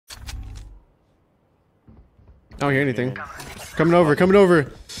don't hear anything. Coming over, coming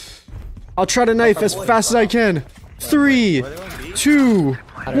over. I'll try to knife as fast as I can. 3, 2, 1.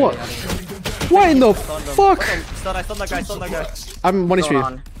 What in the fuck? Stun that guy, stun that guy. I'm 1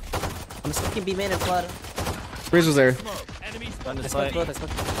 HP. I'm smoking B main and flood. Raze was there. Let's go, let's go.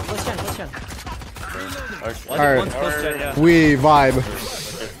 Close gen. Alright. We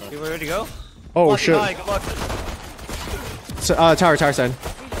vibe. You ready to go? Oh shit. Good luck. So, tower side.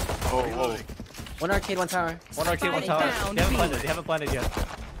 Oh, whoa. One arcade, one tower. One arcade, one tower. They haven't planted yet.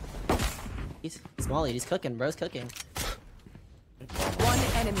 He's molly, he's cooking, bro's cooking. One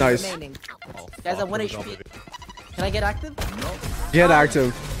enemy Nice. remaining. Oh, Guys, I'm 1 HP. Can I get active? Get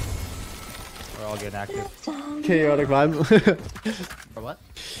active. We're all getting active. Chaotic vibe. Or what?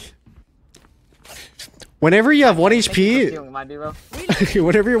 Whenever you have 1 HP, My B-roll.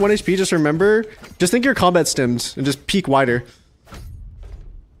 whenever you're 1 HP, just remember, just think you're combat stimmed and just peek wider.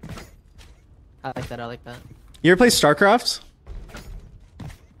 I like that, I like that. You ever play StarCraft?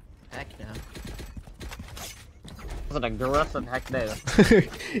 Heck no. Was it a aggressive heck day?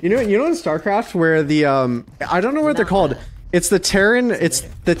 you know in StarCraft where the I don't know what they're called. It's the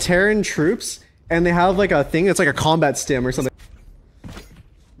Terran troops, and they have like a thing. It's like a combat stim or something.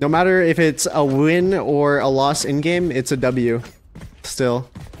 No matter if it's a win or a loss in game, it's a W. Still.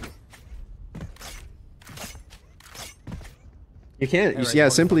 You can't. Yeah,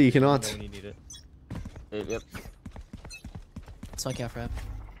 simply you cannot. When you need it. Yep. Swank out rep.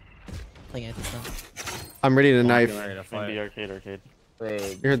 Playing anti-stun. I'm ready to knife. Ready to fight. Arcade.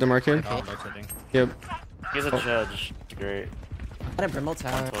 Wait. You heard the market? Oh, no sitting. Yep. He's a judge. Great. I had a Brimble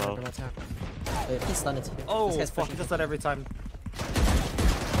tower. Wait, he's stunned too. Oh, This guy's fuck, he pushing. does that every time.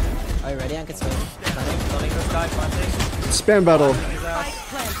 Are you ready? I'm concerned. Stunning this guy, planting. Spam battle. His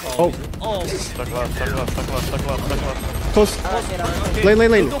ass. Oh, Oh, Stuck left. close. okay.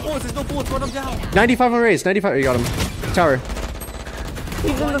 Lane. There's no bullets, run him down. 95 on raise. 95. You got him. Tower.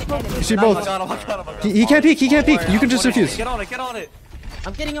 You see both. I got him. He can't peek. You can just defuse. Get on it.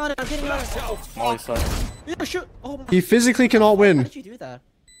 I'm getting on it. Molly side. Yeah, shoot. Oh my. He physically cannot How win. did you do that?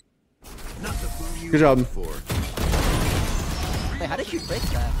 Good job. Wait, how did you break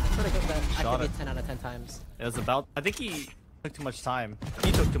that? I swear to God that Shot activate it. 10 out of 10 times. It was about. I think he took too much time.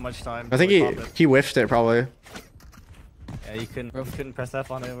 He took too much time. I think he whiffed it probably. Yeah, you couldn't press F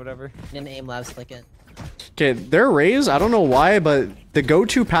on it or whatever. In aim labs, click it. Okay, their raise, I don't know why, but the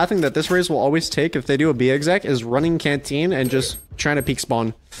go-to pathing that this raise will always take if they do a B exec is running canteen and just trying to peek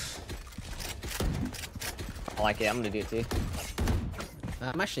spawn. I like it. I'm gonna do it too.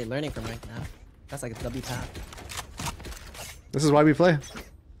 I'm actually learning from right now. That's like a W path. This is why we play.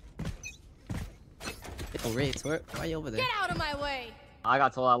 Oh, Race, why are you over there? Get out of my way. I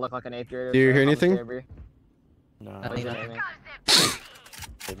got told I look like an 8th grader. Do you so hear I'm anything? scared, No. I think bro.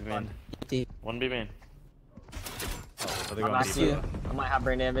 Baby man. Deep. One B main. So they're I'm going not to you. I might have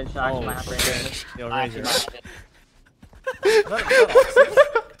brain damage. I actually might have brain damage. Yo, I Razor. actually might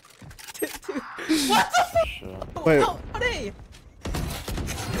Shit. Wait, Oh, hey!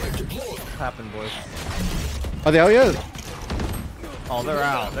 What happened, boys? are they out yet? Oh, they're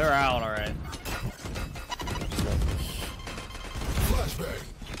out. They're out, alright.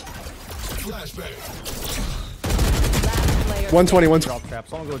 Last player. 120. Drop trap.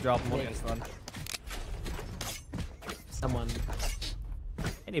 Someone go drop him against stun. Someone.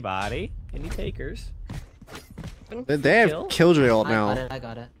 Anybody? Any takers? They have killjoy ult now. I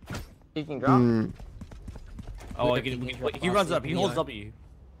got it. You can drop. Oh, he runs up. He holds W.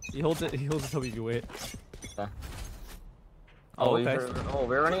 He holds it. He holds the W. Wait. Yeah. Oh, okay. Oh,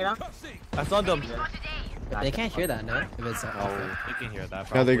 we're running it now? I stunned him. They can't hear that, no? If it's Oh, you can hear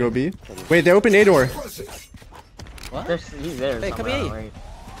that. Now they go probably. B. Wait, they opened A door. What? He's there. Wait, come somewhere, here. right?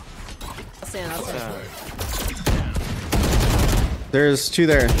 I'll stand. There's 2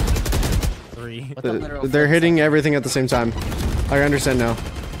 there. 3. What the literal They're fuck? hitting everything at the same time. I understand now.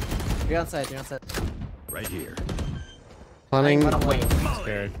 You're outside. Right here. Planning. I'm waiting.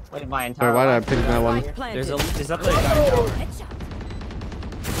 Scared. Wait, my Wait, entire why did I life. pick that one? There's definitely a guy in tower.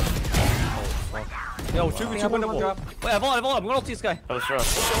 Yo, 2v2 window. Wait, I'm on. I'm going to ult this guy. That was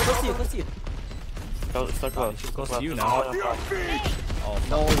rough. Close to you. Stuck left. Close to you now. Oh,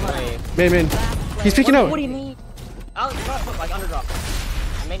 No way. Main. He's peeking out. What do you mean? I'll drop, like underdrop.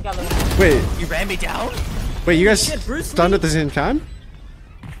 I made got the Wait, you ran me down? you guys stunned at the same time?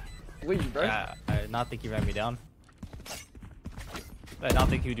 Wait, bro. Yeah, I did not think you ran me down. I don't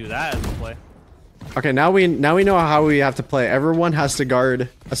think you do that as a play. Okay, now we know how we have to play. Everyone has to guard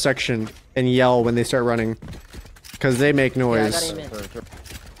a section and yell when they start running, because they make Yeah, I got noise. him in.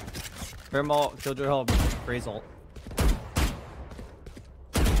 Thermal, Killjoy Hub, Raise ult.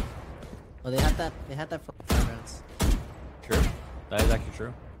 Well, they had that for 5 rounds. True. That is actually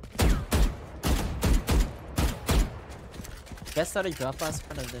true. You guys started drop last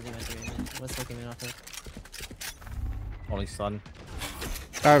part of the event. What's looking me off it? Only stun.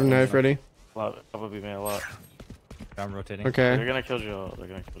 I have a knife ready. A lot. Probably man a lot. I'm rotating. They're Okay. gonna kill you all. They're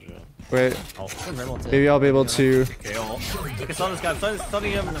gonna kill you all. Wait. Oh. Maybe I'll be able to. Okay, you can stun this guy.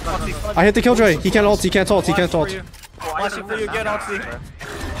 Stunning him. Oxy, stun. I hit the killjoy. He can't ult. He can't ult. He can't ult. Flashing for you again, Oxy.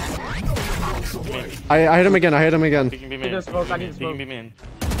 I hit him again. I hit him again. He can be main. He can be main.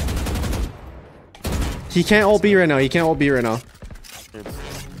 He can't ult B right now. He can't ult B right now. Could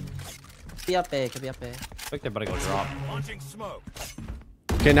be up A. Could be up A. I think they're about to go drop. Launching smoke.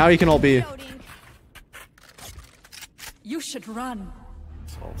 Okay, now he can ult B. Reloading. You should run.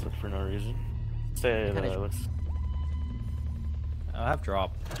 Salted for no reason. Stay there. Let's. I have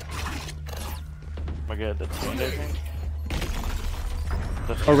drop. My god, that's one day thing.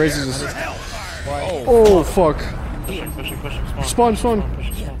 Oh, raises his. Oh, Oh, fuck. Pushing. Spawn.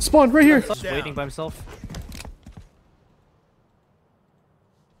 Spawn right here. Just waiting by himself.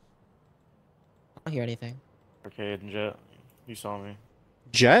 I don't hear anything. Arcade and jet. You saw me.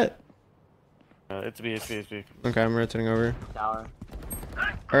 Jet? It's B. Okay, I'm rotating over. Tower.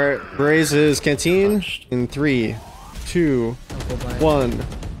 Alright, raises canteen in 3, 2, Don't go blind. 1.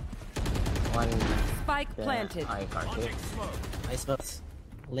 One. Spike planted. I can't see. Ice box.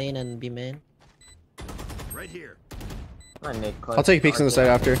 Lane and B main. Right here. I'm gonna make close. I'll take peeks on the side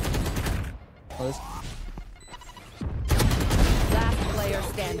after. Close. Last player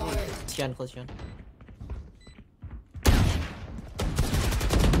standing. Xian, close Xian.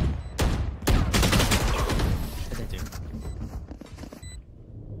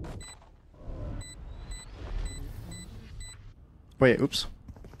 Wait. Wait, oops.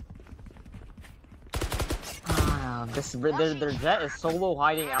 Their jet is solo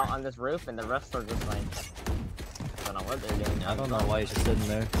hiding out on this roof, and the rest are just like, I don't know what they're doing. I don't know why he's just sitting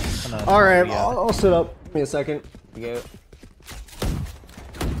there. Alright, I'll sit up. Give me a second. You go.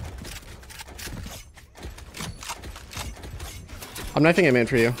 I'm knifing a man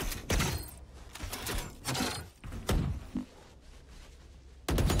for you.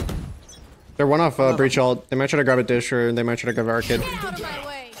 They're one off breach ult. They might try to grab a dish or they might try to grab arcade. Out of my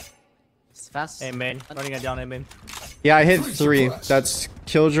way. It's fast. Hey, main. Running it down, hey, main. Yeah, I hit 3. That's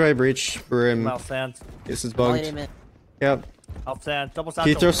killjoy, breach, brim. Mouth sand. This is Molly bugged. mid. Yep. Mouth sand. Double sand.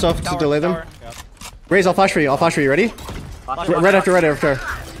 Can you throw stuff to tower, delay them? tower. Yeah. Raise, I'll flash for you. I'll flash for you. Ready? Right after.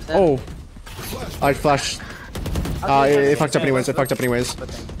 Oh. I flashed. It fucked up anyways. It fucked up anyways.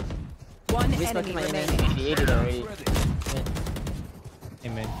 One He's enemy fucking my remaining. 80 there, 80. Hey,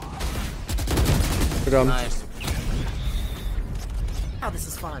 main. Good job. Nice. Oh, this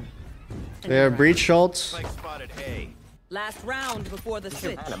is fun. Yeah, breach ult. Spike spotted A. Last round before the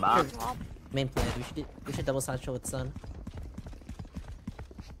switch. And a box. Main play. We should double satchel with Sun.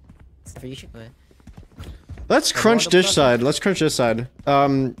 For you should play. Let's crunch dish side. Let's crunch this side.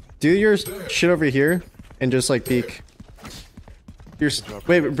 Do your shit over here and just like peek.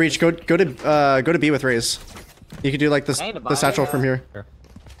 Wait, breach. Go to B with raise. You could do like this the satchel from here. Sure.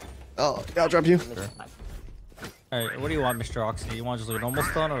 Oh, yeah, I'll drop you. Alright, what do you want, Mr. Oxy? You want just like a normal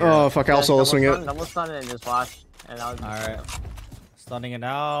stun or? Oh fuck, I'll solo swing it. Double stun and just flash. And I'll just, Alright. Stunning it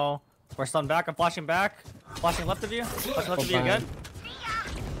now. We're stun back. I'm flashing back. Flashing left of you. Flashing left of you again.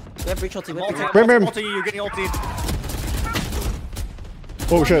 We have breach ulti. We have breach. Brim, brim. Ulti, you're getting ulti.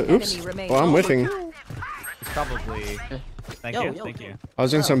 Oh shit, oops. Enemy remaining. Well, I'm whiffing. It's probably. Thank Yo, you. yo. Thank you. I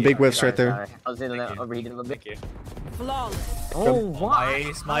was doing some big whiffs right there. sorry. I was in the overheated a little bit. Thank you. Flawless. Oh, wow.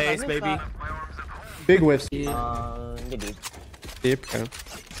 My ace, baby. Big whiffs. Good dude. Deep, okay.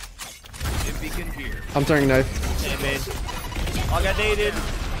 Beacon here. I'm throwing a knife. Hey, mid. I got dated.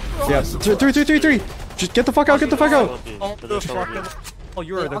 Yeah. 3. Just get the fuck out, get the fuck out. Oh, the fucking. Oh,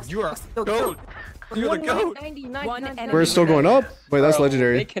 you are the goat. You're the goat. One enemy. We're still going up? Wait, that's They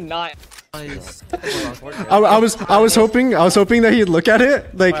legendary. cannot. Nice. I was hoping that he'd look at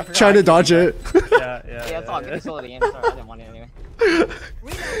it, like try to dodge it. Yeah. Yeah, it's all good. It's all the game. Sorry, I didn't want it anyway.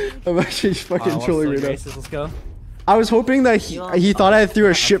 I'm actually fucking trolling right now. Let's go. I was hoping that he thought I threw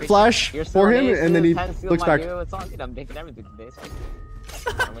a shit flash You're still for him, an ace, and then he 10 steal looks my back. duo, it's all good. I'm taking everything today.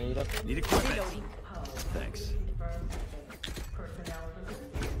 So. I'm gonna eat it. Need equipment. Thanks.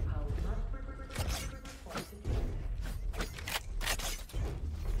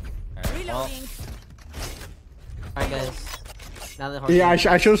 Reloading. Alright, guys. Now that Yeah, I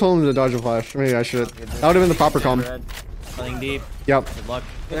should have told him to dodge a flash. Maybe I should. That would have been the proper comp. Playing deep. Yep. Good luck.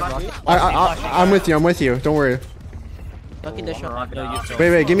 I'm with you. I'm with you. Don't worry. Lucky dish up. No, you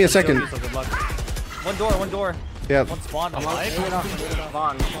Wait, give me a second. So good luck. One door. Yep. Yep. One spawn I'm alive.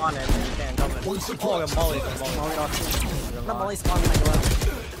 Spawn in, and you can't come in. Oh, yeah, Molly. Not Molly spawn when I go up.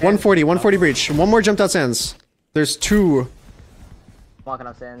 140 breach. One more jumped out sands. There's two. Walking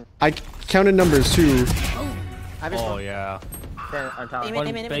up Sin. I counted numbers, two. I have your Oh, spawn. yeah. Sin or tower. Aim it.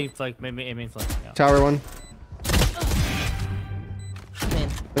 One big flank, maybe aiming flank. Yeah. Tower one. Man,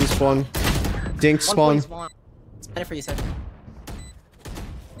 Then spawn. Dink spawn. it's better for you, sir.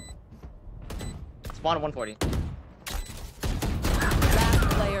 Spawn 140. Last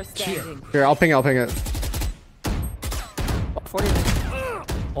player standing. Here, I'll ping it. 40.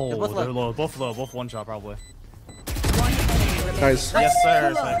 Oh, They're both they're low. low. Both low. Both one shot, probably. One enemy remaining. Nice. Yes,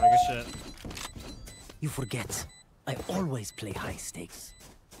 sir. Sniper, good shit. You forget. I always play high stakes.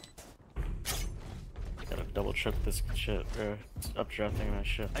 Gotta double check this shit, bro. It's updrafting my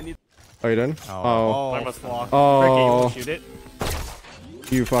shit. Oh, you done? Oh. Oh, fuck. Oh. Ricky, you wanna shoot it?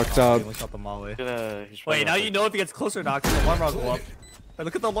 You fucked up. He only shot the molly. He's Wait, probably now not you know if he gets closer or not, because the alarm bell will go up. Wait,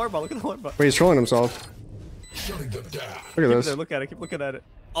 look at the alarm bell, look at the alarm bell. Wait, he's trolling himself. Look at Keep this. there, look at it, keep looking at it.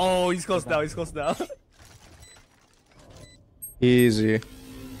 Oh, he's close now, he's close now. Easy.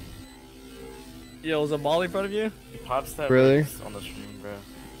 Yo, is a molly in front of you? He pops that Really? Brax on the stream, bro.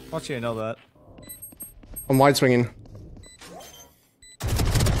 I want you to know that. I'm wide swinging.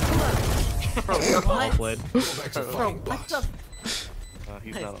 Well played. Bro, what the?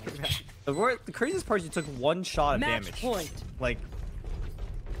 He's not on The craziest part is you took one shot of Match damage. point. Like,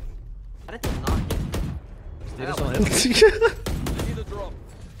 How did they not hit? they just don't hit.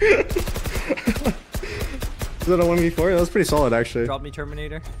 Is that a 1v4? That was pretty solid, actually. Drop me,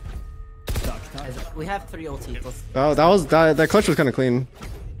 Terminator. We have 3 ulti. Let's Oh, that clutch was kind of clean.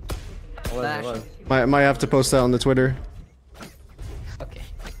 dash. Might have to post that on the Twitter. Okay.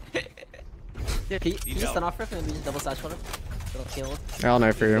 Dude, can you stun off rip and we just double sash for him? Little kill. I'll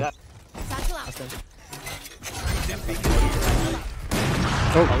knife for you. Awesome.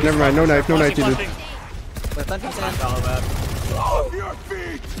 Oh, never mind. No knife, dude. Wait, stun from sand. Off your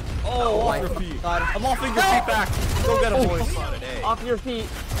feet! Oh, off your feet. I'm offing your feet back. Go get him, boys. Off your feet.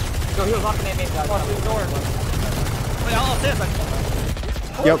 Go, he was walking at me. Watch the door. Wait, I'll stand.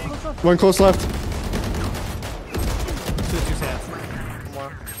 Yep. One close left. Two hands.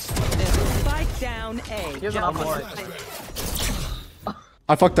 Spike down A. Here's an more.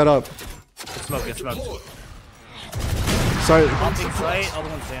 I fucked that up. It's smoke, it's smoke. Sorry. One thing's right, other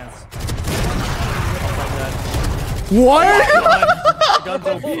one stands. What? The gun's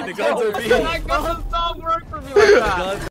OP, the gun's OP. That doesn't work for me like that.